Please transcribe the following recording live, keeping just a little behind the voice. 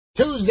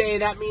Tuesday,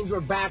 that means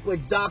we're back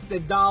with Dr.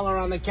 Dollar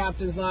on the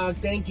Captain's Log.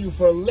 Thank you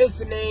for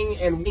listening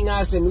and reading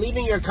us and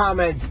leaving your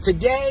comments.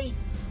 Today,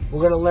 we're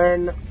going to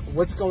learn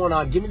what's going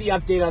on. Give me the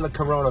update on the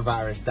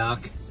coronavirus,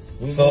 Doc.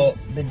 So,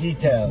 the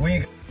details.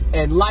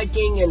 And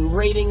liking and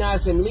rating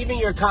us and leaving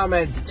your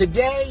comments.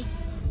 Today,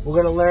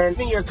 we're going to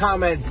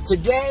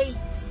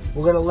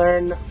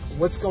learn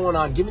what's going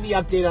on. Give me the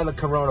update on the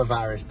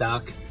coronavirus,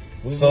 Doc.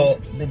 So,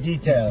 the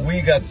details.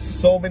 We got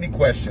so many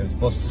questions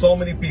for so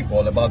many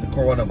people about the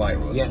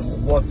coronavirus. Yes.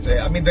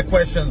 The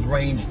questions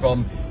range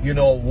from,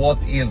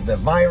 what is the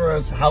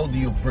virus? How do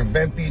you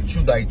prevent it?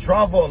 Should I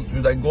travel?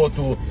 Should I go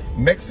to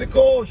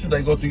Mexico? Should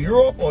I go to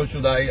Europe? Or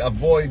should I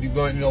avoid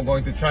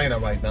going to China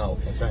right now?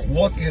 That's right.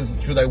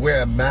 Should I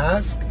wear a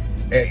mask?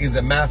 Is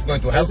a mask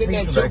going to help me?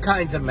 Isn't there two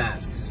kinds of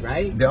masks,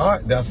 right? There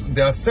are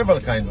several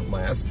kinds of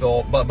masks.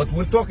 So, but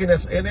we'll talk in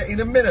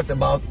a minute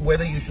about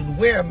whether you should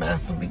wear a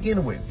mask to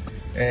begin with,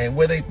 and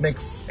whether it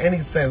makes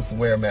any sense to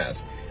wear a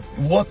mask.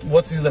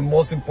 What is the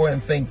most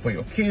important thing for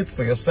your kids,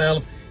 for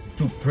yourself,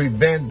 to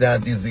prevent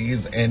that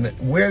disease, and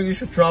where you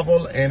should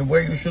travel and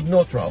where you should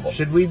not travel?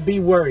 Should we be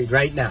worried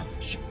right now?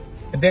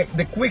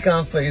 The quick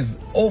answer is,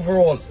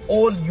 overall,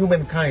 all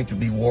humankind should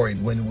be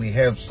worried when we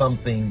have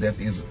something that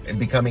is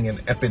becoming an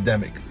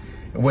epidemic.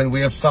 When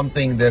we have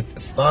something that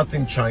starts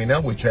in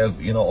China, which has,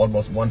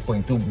 almost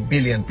 1.2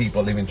 billion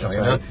people live in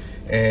China.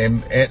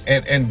 Right.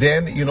 And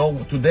then,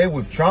 today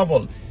with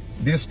travel,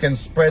 this can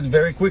spread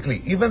very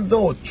quickly. Even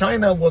though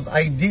China was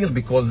ideal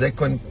because they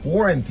can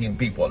quarantine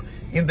people.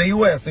 In the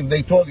US, if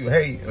they told you,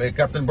 hey,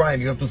 Captain Brian,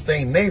 you have to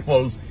stay in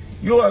Naples,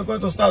 you are going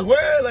to start,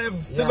 well, I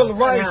have civil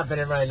rights.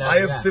 Right now,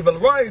 I have civil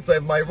rights, I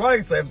have my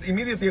rights.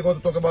 Immediately you're going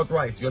to talk about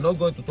rights. You're not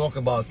going to talk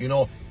about,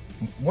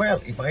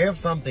 well, if I have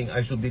something,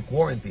 I should be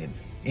quarantined.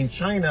 In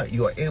China,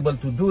 you are able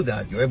to do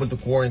that. You're able to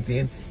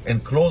quarantine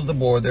and close the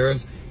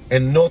borders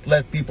and not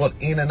let people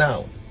in and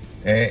out.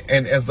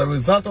 And as a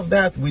result of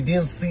that, we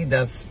didn't see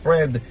that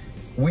spread.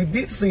 We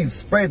did see it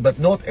spread, but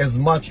not as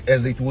much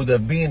as it would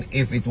have been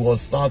if it was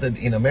started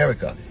in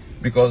America.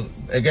 Because,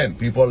 again,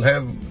 people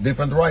have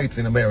different rights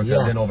in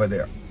America than over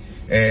there.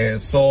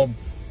 So,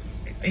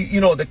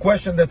 the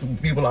question that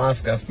people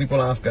ask us,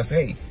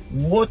 hey,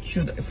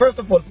 first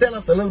of all, tell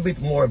us a little bit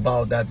more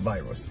about that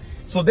virus.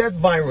 So that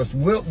virus,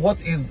 what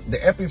is the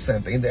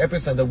epicenter? In the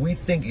epicenter, we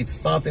think it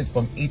started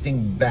from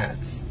eating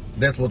bats.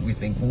 That's what we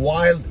think,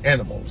 wild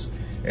animals.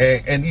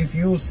 And if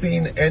you've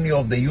seen any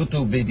of the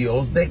YouTube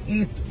videos, they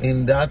eat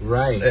in that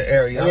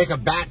area. They make a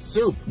bat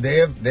soup. They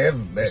have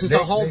it's just a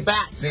whole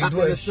bat stuck in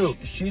the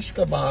soup. Shish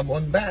kebab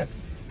on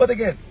bats. But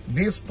again,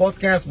 this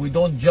podcast, we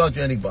don't judge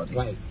anybody.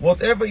 Right.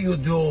 Whatever you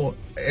do,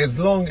 as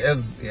long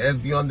as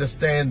you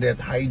understand that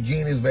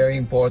hygiene is very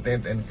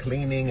important and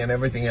cleaning and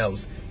everything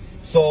else.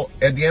 So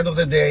at the end of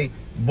the day,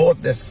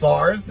 both the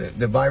SARS,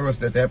 the virus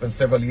that happened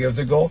several years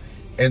ago,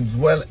 as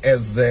well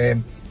as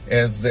the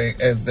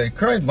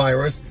current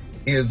virus,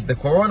 is the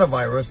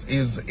coronavirus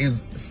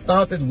is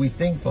started, we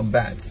think, from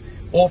bats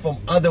or from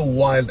other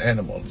wild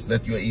animals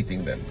that you're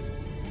eating them.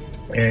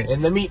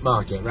 In the meat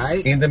market,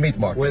 right? In the meat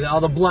market. Where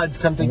all the bloods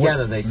come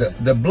together, they say.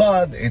 The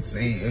blood,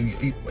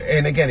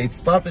 and again, it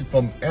started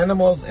from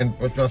animals and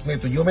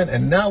transmitted to human,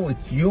 and now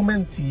it's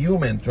human to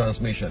human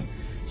transmission.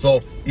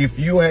 So if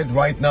you had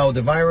right now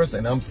the virus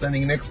and I'm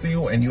standing next to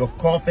you and you're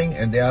coughing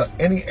and there are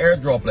any air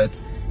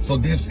droplets, so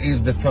this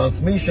is the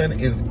transmission,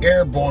 is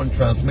airborne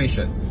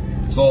transmission.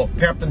 So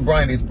Captain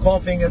Brian is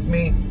coughing at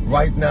me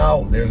right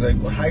now. There's a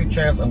high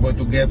chance I'm going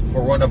to get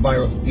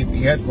coronavirus if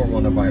he had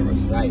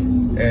coronavirus. Right.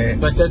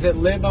 But does it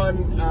live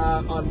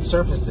on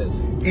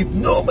surfaces? It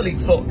normally,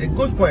 so a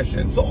good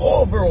question. So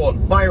overall,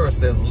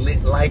 viruses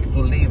like to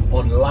live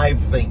on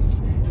live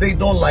things. They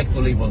don't like to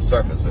live on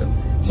surfaces.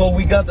 So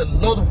we got a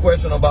lot of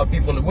questions about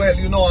people. Well,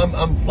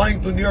 I'm flying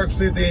to New York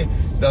City.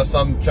 There's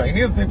some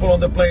Chinese people on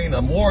the plane.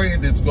 I'm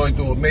worried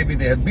maybe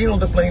they had been on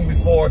the plane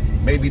before.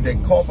 Maybe they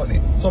cough on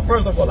it. So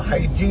first of all,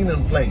 hygiene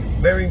on planes,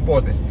 very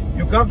important.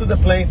 You come to the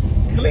plane,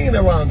 clean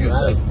around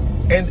yourself.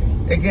 Right.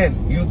 And again,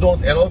 a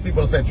lot of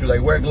people said, should I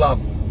wear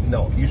gloves?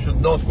 No, you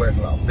should not wear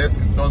gloves. That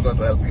is not going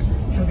to help you.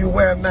 Should you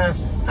wear a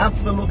mask?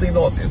 Absolutely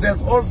not.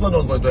 That's also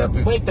not going to help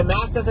you. Wait, the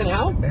mask doesn't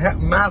help?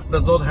 Mask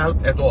does not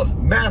help at all.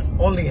 Mask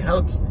only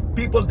helps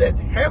people that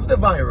have the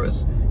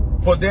virus,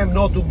 for them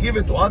not to give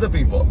it to other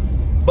people.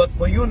 But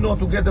for you not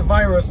to get the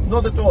virus,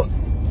 not at all.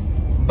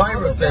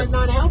 Viruses. How does that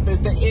not help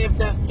if the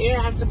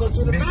air has to go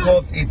through the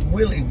mask?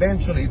 Because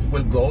eventually it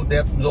will go.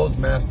 Those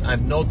masks are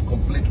not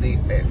completely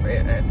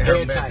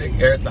hermetic,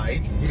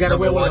 airtight. You gotta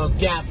wear one of those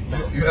gas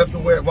masks. You have to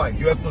wear,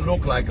 you have to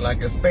look like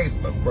a space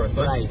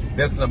person. Right.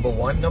 That's number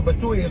one. Number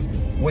two is,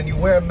 when you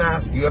wear a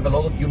mask, you have a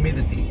lot of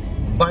humidity.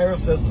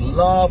 Viruses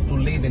love to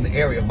live in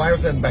area.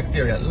 Viruses and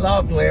bacteria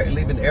love to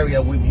live in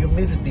area with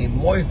humidity,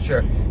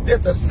 moisture.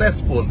 That's a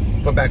cesspool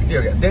for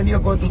bacteria. Then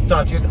you're going to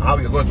touch it. How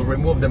you're going to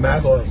remove the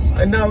mask?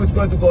 And now it's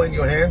going to go in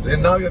your hands.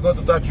 And now you're going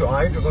to touch your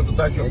eyes. You're going to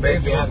touch your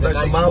face. You have a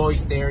nice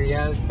moist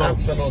area.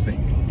 Absolutely.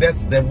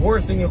 That's the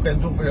worst thing you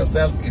can do for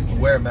yourself, is to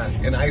wear a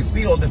mask. And I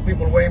see all these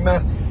people wearing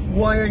masks.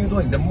 Why are you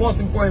doing? The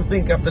most important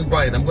thing, Captain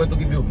Brian, I'm going to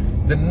give you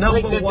The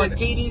number like one. The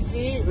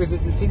TDC, or is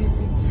it the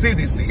TDC?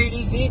 CDC.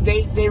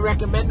 CDC, they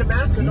recommend a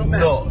mask or no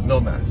mask?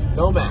 No mask.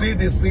 No mask.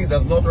 CDC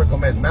does not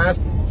recommend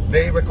mask.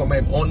 They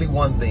recommend only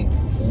one thing: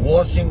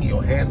 washing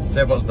your hands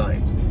several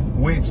times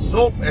with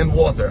soap and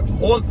water,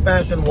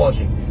 old-fashioned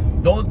washing.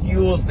 Don't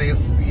use this,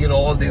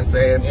 all this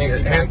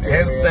hand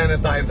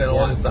sanitizer and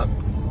all this stuff.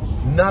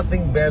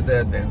 Nothing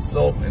better than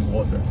soap and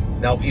water.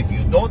 Now, if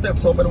you don't have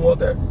soap and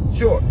water,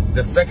 sure,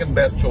 the second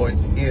best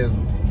choice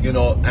is,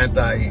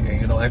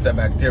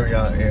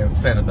 antibacterial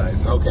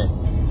sanitizer. Okay.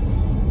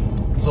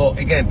 So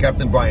again,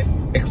 Captain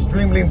Brian,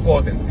 extremely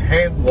important,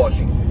 hand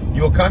washing.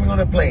 You're coming on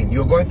a plane,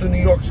 you're going to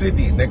New York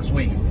City next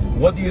week.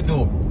 What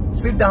do?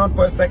 Sit down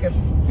for a second,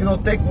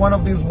 take one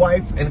of these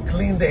wipes and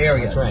clean the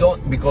area. That's right.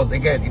 Don't, because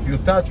again, if you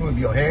touch with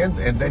your hands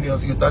and then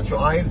you touch your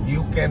eyes,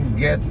 you can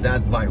get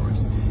that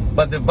virus.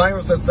 But the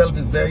virus itself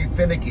is very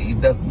finicky. It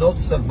does not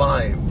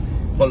survive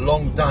for a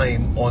long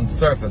time on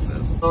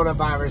surfaces.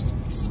 Coronavirus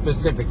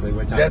specifically,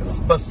 we're talking That's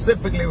about.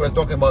 specifically, we're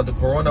talking about the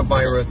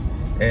coronavirus.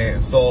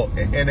 So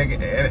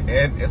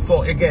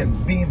again,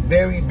 be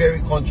very, very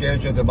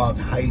conscientious about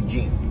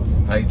hygiene.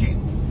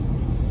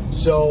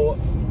 So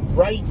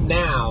right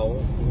now,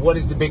 what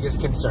is the biggest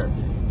concern?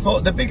 So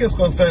the biggest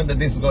concern that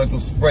this is going to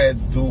spread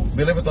to,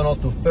 believe it or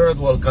not, to third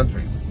world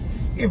countries.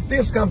 If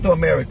this comes to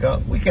America,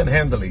 we can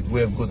handle it.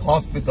 We have good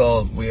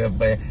hospitals, we have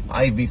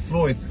IV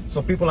fluid.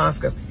 So people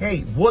ask us,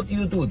 hey, what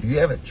do? Do you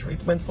have a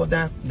treatment for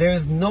that? There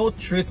is no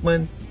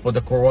treatment for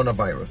the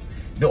coronavirus.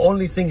 The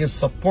only thing is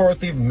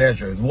supportive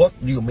measures. What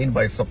do you mean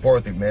by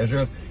supportive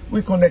measures?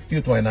 We connect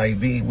you to an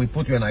IV, we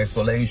put you in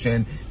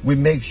isolation, we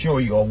make sure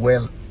you're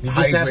well hydrated. You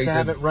just have to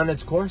have it run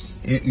its course?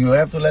 You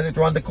have to let it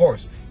run the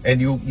course. And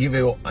you give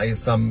you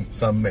some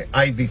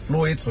IV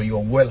fluid so you're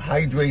well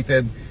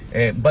hydrated.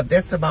 But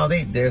that's about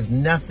it. There's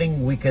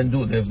nothing we can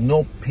do. There's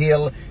no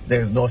pill,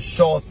 there's no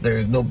shot, there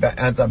is no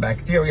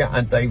antibacterial,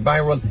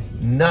 antiviral,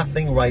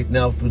 nothing right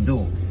now to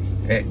do.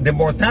 The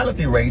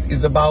mortality rate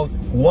is about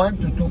 1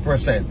 to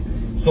 2%.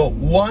 So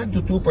 1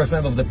 to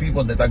 2% of the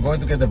people that are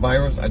going to get the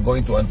virus are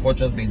going to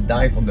unfortunately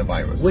die from the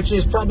virus. Which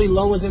is probably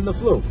lower than the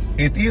flu.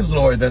 It is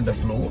lower than the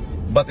flu,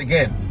 but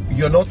again,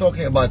 you're not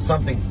talking about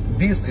something.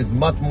 This is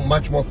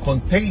much more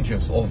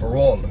contagious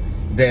overall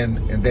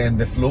than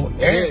the flu.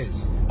 It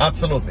is.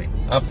 Absolutely,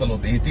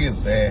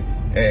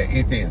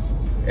 it is.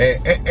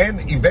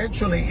 And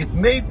eventually, it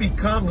may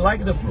become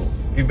like the flu.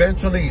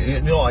 Eventually,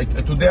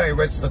 today I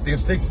read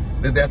statistics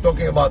that they're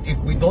talking about if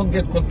we don't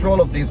get control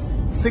of this,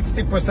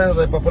 60% of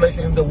the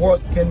population in the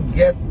world can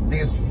get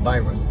this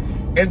virus.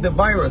 And the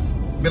virus,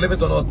 believe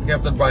it or not,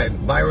 Captain Brian,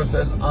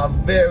 viruses are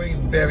very,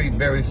 very,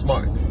 very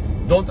smart.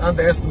 Don't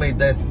underestimate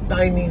the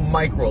tiny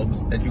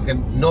microbes that you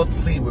can not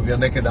see with your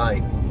naked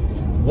eye.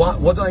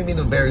 What do I mean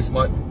very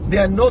smart? They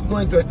are not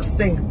going to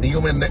extinct the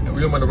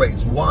human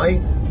race. Why?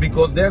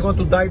 Because they're going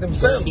to die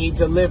themselves. They need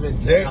to live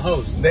into the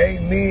host.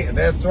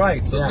 That's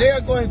right. So they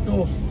are going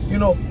to,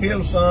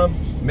 kill some,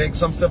 make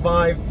some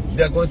survive.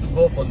 They are going to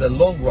go for the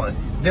long run.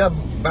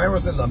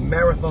 Viruses are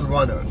marathon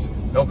runners.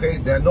 Okay,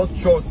 they're not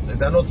short.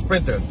 They're not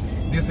sprinters.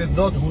 This is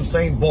not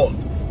Usain Bolt.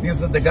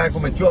 This is the guy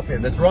from Ethiopia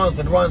that runs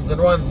and runs and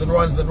runs and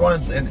runs and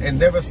runs and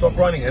never stop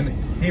running. And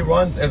he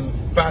runs as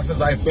fast as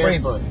I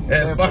sprint.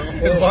 As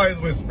far as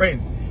we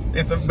sprint.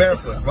 It's a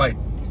barefoot, right?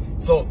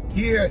 So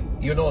here,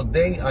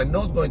 they are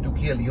not going to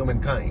kill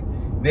humankind.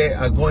 They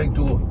are going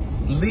to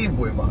live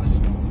with us.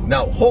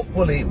 Now,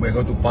 hopefully, we're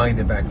going to find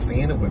a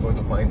vaccine. We're going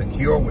to find a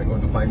cure. We're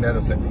going to find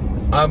medicine.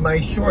 Am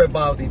I sure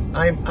about it?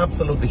 I'm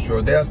absolutely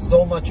sure. There's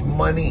so much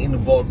money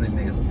involved in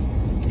this.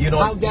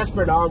 How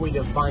desperate are we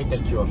to find a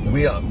cure for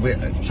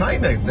this?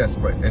 China is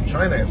desperate, and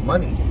China has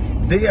money.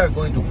 They are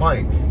going to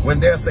find.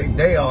 When they say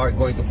they are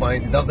going to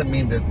find, it doesn't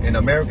mean that an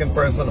American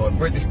person or a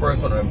British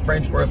person or a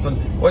French person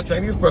or a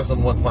Chinese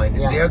person won't find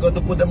it. Yeah. They are going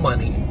to put the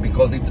money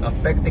because it's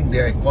affecting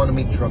their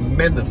economy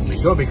tremendously.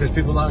 Sure, because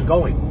people aren't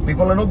going.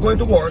 People are not going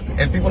to work,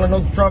 and people are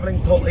not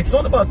traveling. It's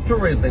not about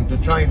tourism to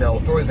China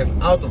or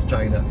tourism out of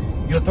China.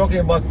 You're talking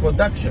about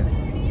production.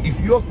 If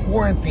you're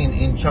quarantined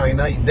in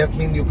China, that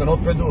means you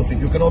cannot produce.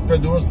 If you cannot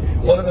produce,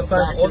 all of a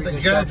sudden, all the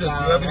gadgets you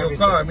have in your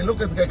car. I mean,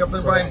 look at the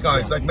Captain Brian car.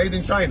 It's like made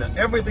in China.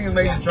 Everything is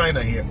made in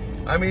China here.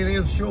 I mean,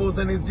 it's shoes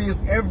and it's this.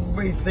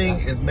 Everything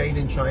is made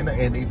in China,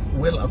 and it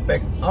will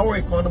affect our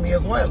economy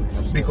as well.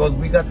 Absolutely. Because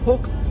we got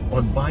hooked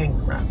on buying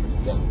crap.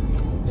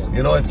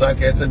 It's like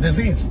it's a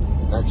disease.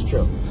 That's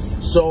true.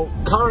 So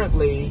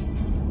currently,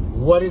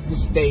 what is the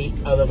state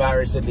of the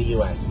virus in the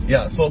U.S.?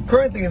 Yeah, so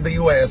currently in the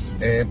U.S.,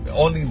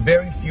 only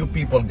very few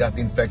people got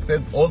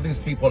infected. All these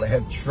people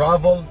had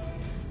traveled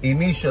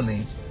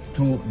initially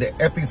to the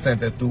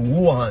epicenter, to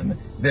Wuhan.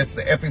 That's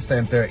the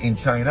epicenter in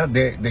China.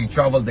 They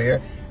traveled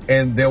there.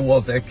 And there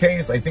was a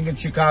case, I think in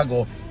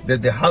Chicago,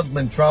 that the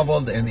husband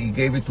traveled and he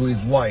gave it to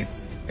his wife.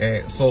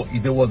 So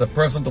there was a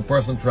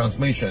person-to-person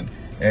transmission.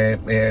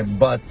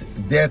 But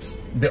that's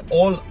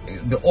all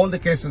the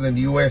cases in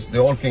the U.S. They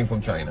all came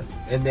from China,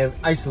 and they're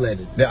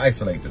isolated. They're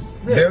isolated.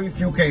 Really? Very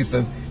few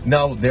cases.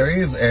 Now there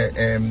is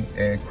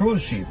a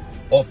cruise ship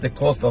off the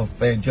coast of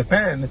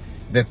Japan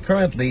that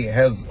currently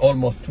has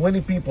almost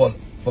 20 people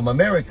from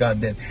America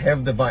that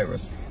have the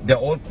virus. They're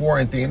all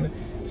quarantined.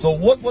 So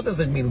what does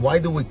it mean? Why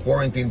do we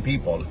quarantine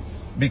people?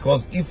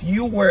 Because if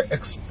you were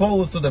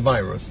exposed to the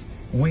virus,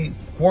 we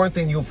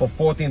quarantine you for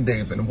 14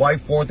 days. And why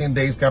 14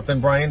 days, Captain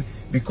Brian?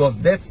 Because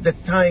that's the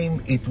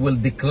time it will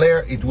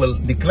declare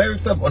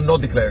itself or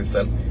not declare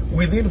itself.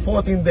 Within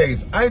 14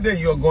 days, either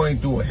you're going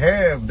to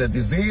have the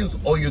disease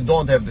or you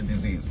don't have the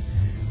disease.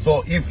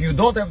 So if you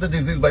don't have the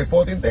disease by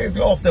 14 days,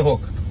 you're off the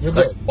hook. You're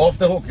good. Off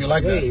the hook. You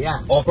like that?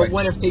 Yeah. Off But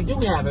what if they do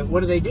have it? What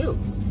do they do?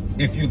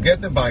 If you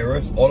get the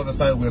virus, all of a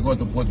sudden we're going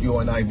to put you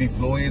on IV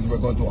fluids, we're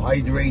going to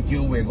hydrate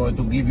you, we're going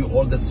to give you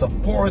all the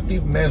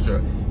supportive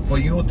measure for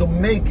you to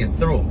make it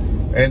through.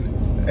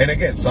 And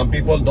again, some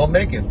people don't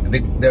make it.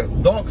 The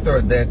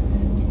doctor that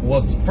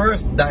was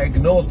first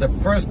diagnosed, the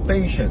first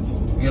patients,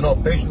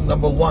 patient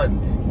number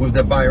 1 with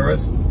the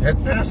virus had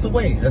passed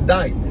away, had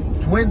died.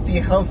 20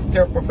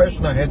 healthcare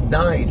professionals had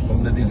died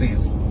from the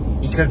disease.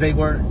 Because they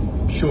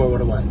weren't sure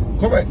what it was.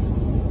 Correct.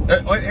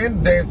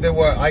 And they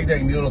were either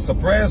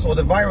immunosuppressed or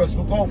the virus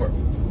took over.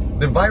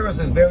 The virus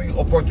is very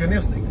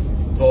opportunistic.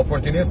 So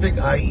opportunistic,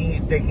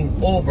 i.e. taking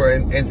over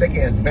and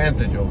taking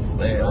advantage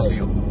of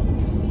you.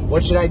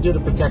 What should I do to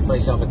protect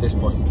myself at this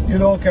point?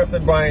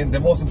 Captain Brian, the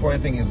most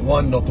important thing is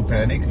 1, not to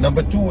panic.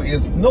 Number 2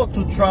 is not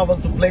to travel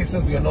to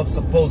places you're not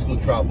supposed to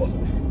travel.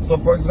 So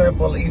for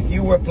example, if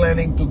you were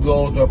planning to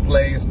go to a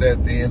place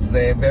that is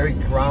very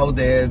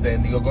crowded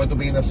and you're going to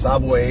be in a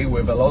subway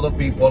with a lot of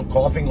people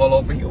coughing all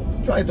over you,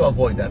 try to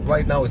avoid that.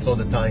 Right now it's not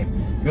the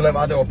time. You'll have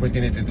other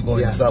opportunity to go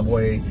in the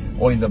subway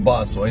or in the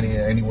bus or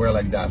anywhere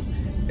like that.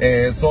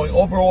 So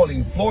overall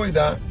in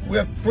Florida,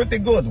 we're pretty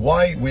good.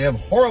 Why? We have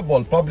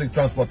horrible public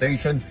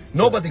transportation.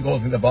 Nobody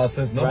goes in the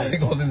buses. Nobody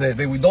goes in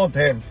the... We don't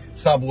have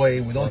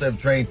subway. We don't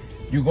have train.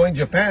 You go in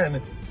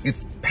Japan,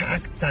 it's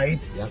packed tight.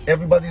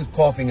 Everybody's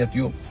coughing at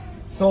you.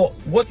 So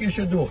what you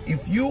should do,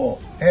 if you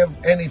have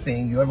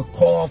anything, you have a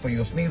cough or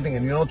you're sneezing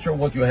and you're not sure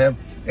what you have,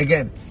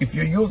 again, if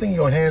you're using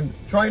your hand,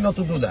 try not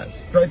to do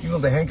that. Try to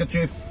use a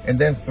handkerchief and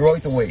then throw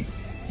it away.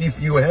 If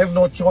you have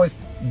no choice,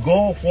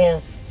 go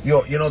for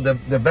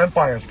the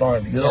vampire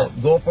style,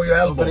 go for your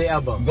elbow. Go for the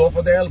elbow. Go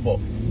for the elbow.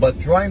 But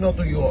try not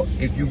to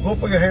if you go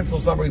for your hands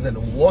for some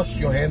reason, wash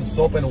your hands,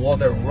 soap and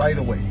water right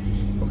away.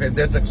 Okay,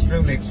 that's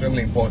extremely,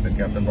 extremely important,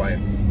 Captain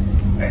Brian.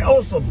 And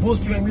also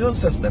boost your immune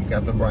system,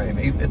 Captain Brian.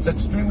 It's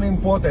extremely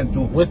important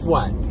to... With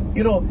what?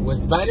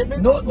 With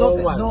vitamins? Not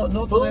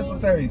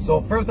necessary.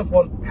 So first of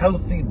all,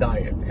 healthy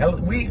diet. How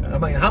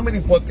many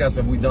podcasts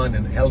have we done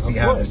in healthy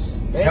habits?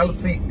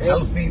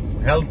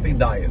 Healthy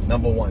diet,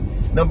 number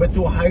 1. Number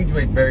 2,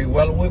 hydrate very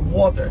well with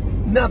water.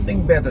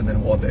 Nothing better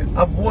than water.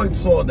 Avoid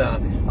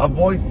soda.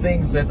 Avoid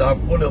things that are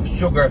full of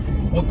sugar.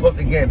 Because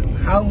again,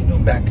 how do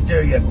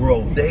bacteria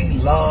grow? They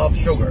love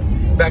sugar.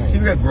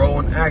 Bacteria grow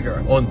on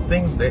agar, on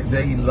things that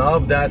they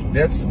love.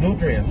 That's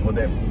nutrients for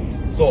them.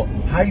 So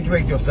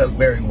hydrate yourself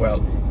very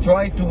well.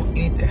 Try to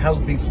eat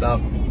healthy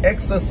stuff.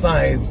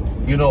 Exercise,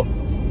 a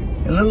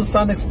little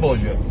sun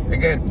exposure.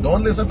 Again,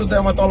 don't listen to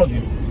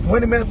dermatology.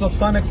 20 minutes of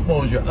sun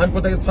exposure,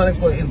 unprotected sun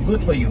exposure is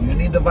good for you. You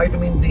need the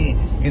vitamin D.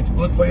 It's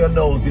good for your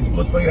nose. It's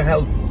good for your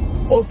health.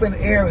 Open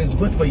air is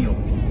good for you.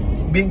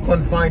 Being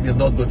confined is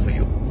not good for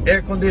you.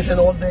 Air conditioned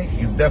all day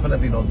is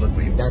definitely not good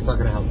for you. That's not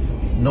going to help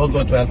you. Not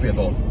going to help you at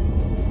all.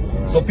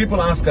 So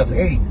people ask us,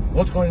 hey,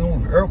 what's going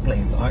on with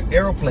airplanes? Are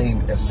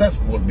airplanes a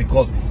cesspool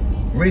because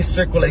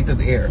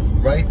recirculated air,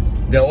 right?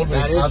 They always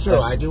that is true.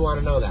 I do want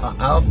to know that.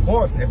 Of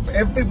course. If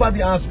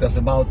everybody asks us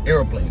about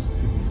airplanes.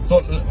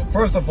 So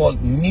first of all,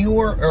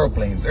 newer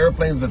airplanes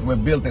that were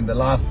built in the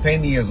last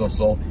 10 years or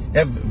so,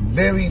 have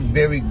very,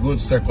 very good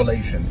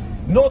circulation.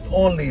 Not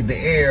only the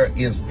air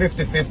is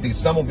 50-50,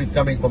 some of it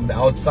coming from the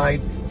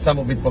outside, some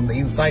of it from the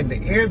inside.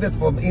 The air that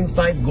from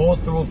inside goes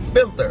through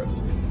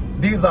filters.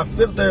 These are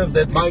filters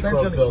that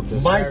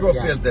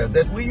microfilters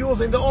that we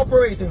use in the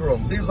operating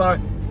room. These are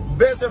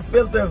better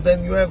filters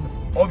than you have.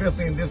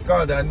 Obviously, in this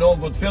car, there are no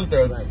good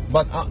filters,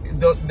 but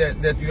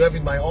that you have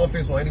in my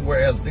office or anywhere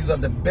else. These are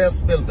the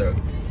best filters.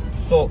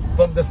 So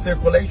from the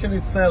circulation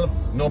itself,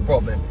 no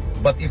problem.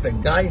 But if a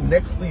guy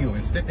next to you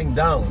is sitting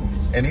down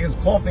and he's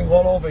coughing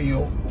all over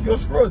you, you're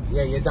screwed.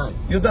 Yeah, you're done.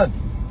 You're done.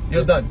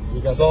 You're done.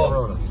 You got the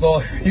corona.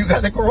 So you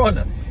got the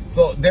corona.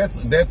 So that's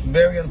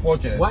very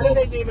unfortunate. Why did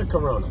they name it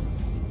corona?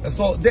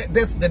 So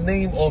that's the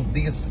name of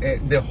this,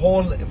 the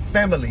whole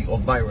family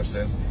of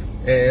viruses.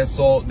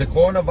 So the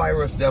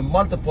coronavirus, there are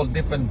multiple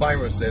different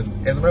viruses.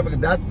 As a matter of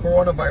fact, that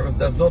coronavirus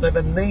does not have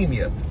a name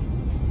yet.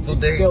 So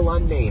it's still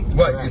unnamed.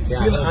 Right, correct. it's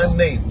still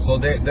unnamed. So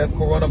that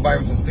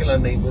coronavirus is still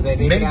unnamed. Do they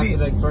name it after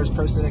the first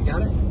person that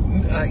got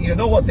it? You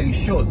know what, they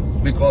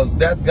should, because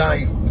that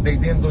guy, they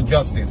didn't do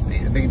justice.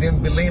 They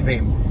didn't believe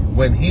him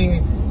when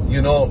he,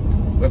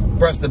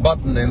 pressed the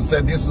button and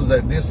said this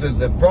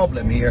is a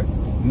problem here.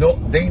 No,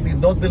 they did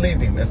not believe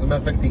him. As a matter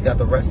of fact, he got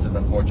arrested,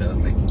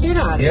 unfortunately. Get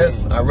out of here.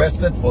 Yes,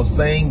 arrested for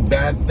saying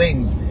bad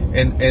things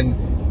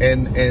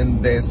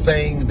and they're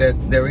saying that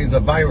there is a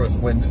virus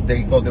when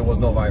they thought there was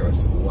no virus.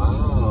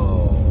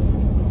 Wow.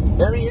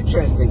 Very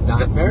interesting,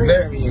 Doc. Very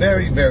interesting.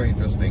 Very, very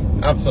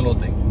interesting.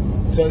 Absolutely.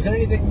 So is there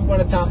anything we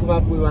want to talk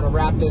about? We want to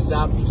wrap this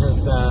up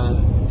because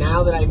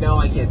now that I know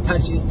I can't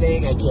touch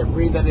anything, I can't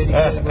breathe on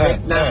anything,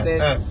 lick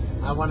nothing,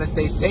 I want to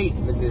stay safe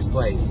in this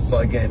place. So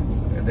again,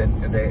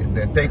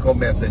 the take-home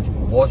message,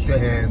 wash your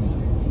hands,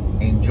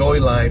 enjoy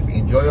life,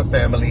 enjoy your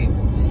family,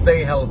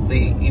 stay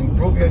healthy,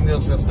 improve your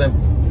immune system.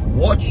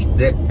 Watch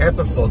the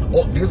episode,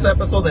 this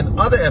episode and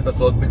other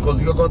episodes,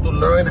 because you're going to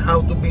learn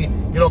how to be,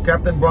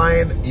 Captain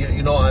Brian,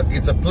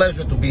 it's a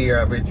pleasure to be here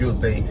every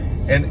Tuesday.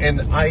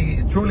 And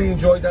I truly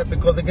enjoy that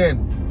because,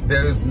 again,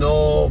 there is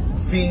no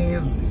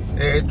fees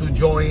to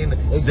join.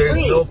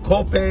 There's no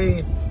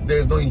copay.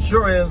 There's no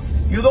insurance.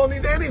 You don't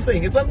need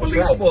anything. It's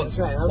unbelievable. That's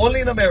right.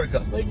 Only in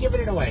America. We're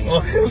giving it away.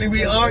 Only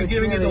we are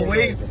giving it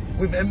away amazing.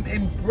 with an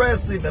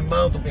impressive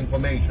amount of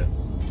information.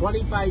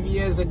 25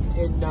 years in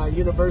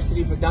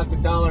university for Dr.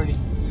 Dollar, and he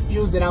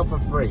spews it out for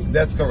free.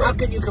 That's correct. How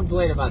can you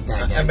complain about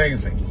that, guys?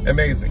 Amazing.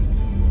 Amazing.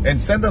 And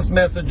send us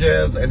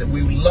messages, and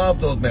we love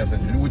those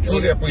messages. We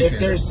truly appreciate it. If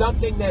there's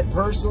something that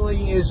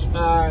personally is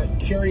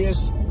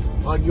curious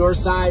on your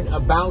side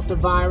about the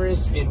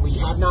virus and we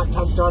have not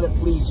touched on it,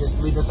 please just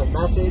leave us a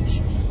message.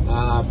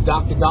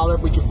 Dr. Dollar,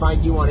 we can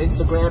find you on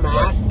Instagram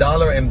at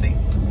DollarMD.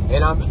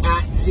 And I'm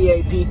at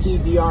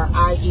CAPTBRIEN,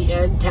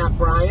 Cap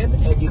Brian,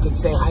 and you can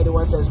say hi to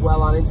us as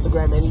well on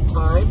Instagram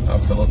anytime.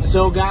 Absolutely.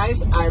 So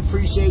guys, I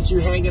appreciate you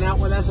hanging out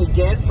with us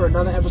again for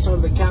another episode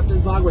of the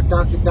Captain's Log with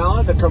Dr.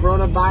 Dollar, the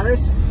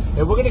coronavirus.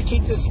 And we're going to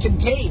keep this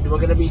contained. We're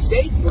going to be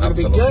safe. We're going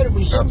to be good. And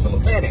we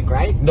shouldn't panic,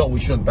 right? No, we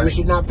shouldn't panic. We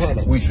should not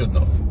panic. We should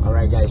not. All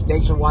right, guys.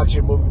 Thanks for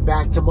watching. We'll be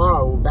back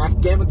tomorrow. We're back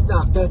again with the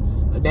doctor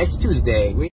next Tuesday.